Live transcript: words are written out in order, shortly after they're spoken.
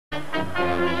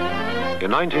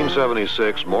In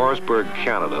 1976, Morrisburg,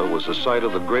 Canada was the site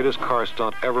of the greatest car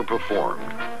stunt ever performed.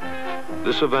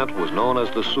 This event was known as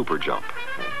the Super Jump.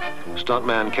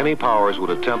 Stuntman Kenny Powers would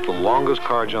attempt the longest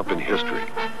car jump in history.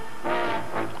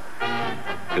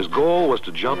 His goal was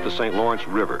to jump the St. Lawrence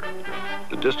River.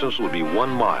 The distance would be 1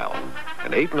 mile.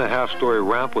 An 8.5-story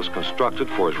ramp was constructed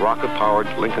for his rocket-powered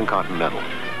Lincoln Continental.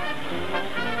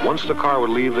 Once the car would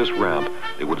leave this ramp,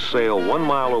 it would sail 1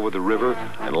 mile over the river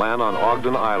and land on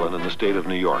Ogden Island in the state of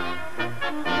New York.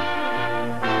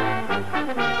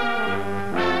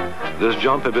 This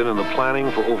jump had been in the planning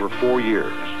for over 4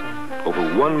 years. Over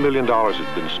 $1 million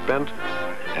had been spent,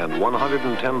 and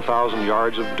 110,000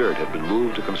 yards of dirt had been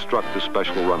moved to construct this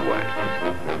special runway.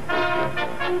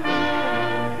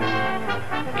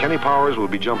 Kenny Powers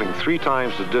would be jumping 3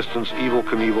 times the distance Evel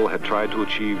Knievel had tried to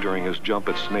achieve during his jump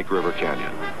at Snake River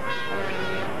Canyon.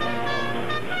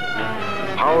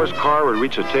 Powers' car would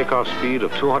reach a takeoff speed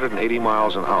of 280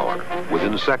 miles an hour.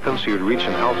 Within seconds, he would reach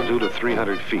an altitude of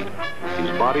 300 feet. His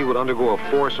body would undergo a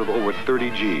force of over 30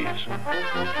 Gs.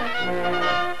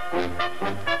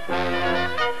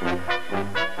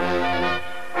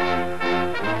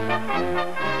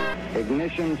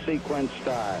 Ignition sequence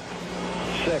start.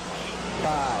 6,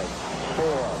 5, 4,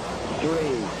 3,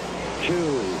 2,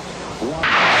 1.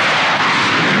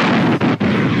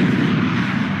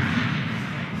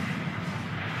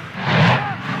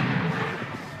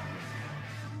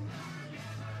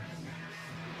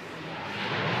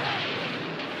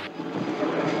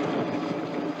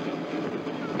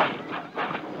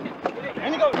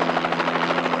 And you go.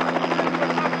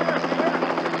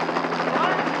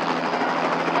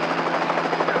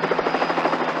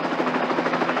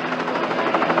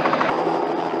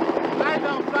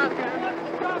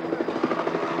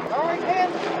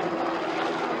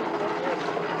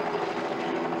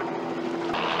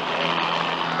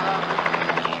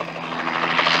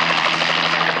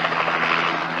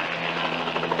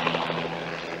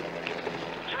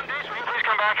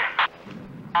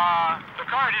 The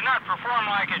car did not perform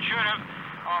like it should have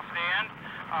off the end.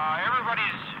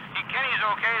 Kenny's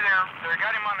okay. They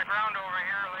got him on the ground over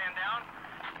here laying down.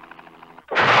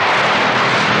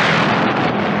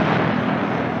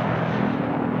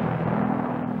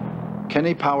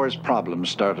 Kenny Powers' problems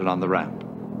started on the ramp.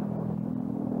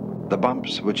 The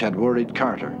bumps which had worried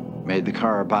Carter made the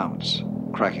car bounce,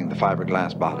 cracking the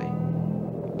fiberglass body.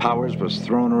 Powers was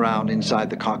thrown around inside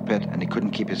the cockpit and he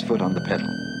couldn't keep his foot on the pedal.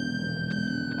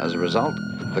 As a result,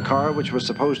 the car, which was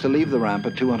supposed to leave the ramp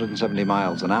at 270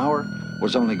 miles an hour,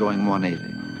 was only going 180.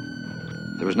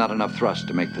 There was not enough thrust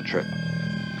to make the trip.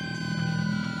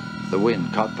 The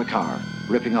wind caught the car,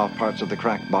 ripping off parts of the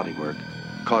cracked bodywork,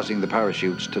 causing the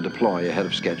parachutes to deploy ahead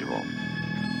of schedule.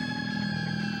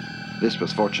 This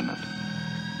was fortunate.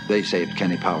 They saved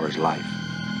Kenny Powers' life.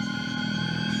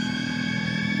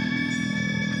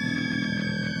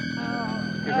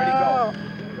 Get ready, go.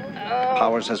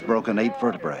 Powers has broken 8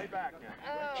 vertebrae.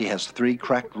 He has 3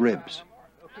 cracked ribs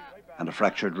and a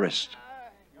fractured wrist.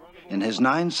 In his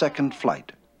 9-second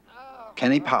flight,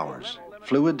 Kenny Powers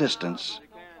flew a distance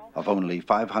of only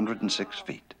 506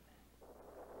 feet.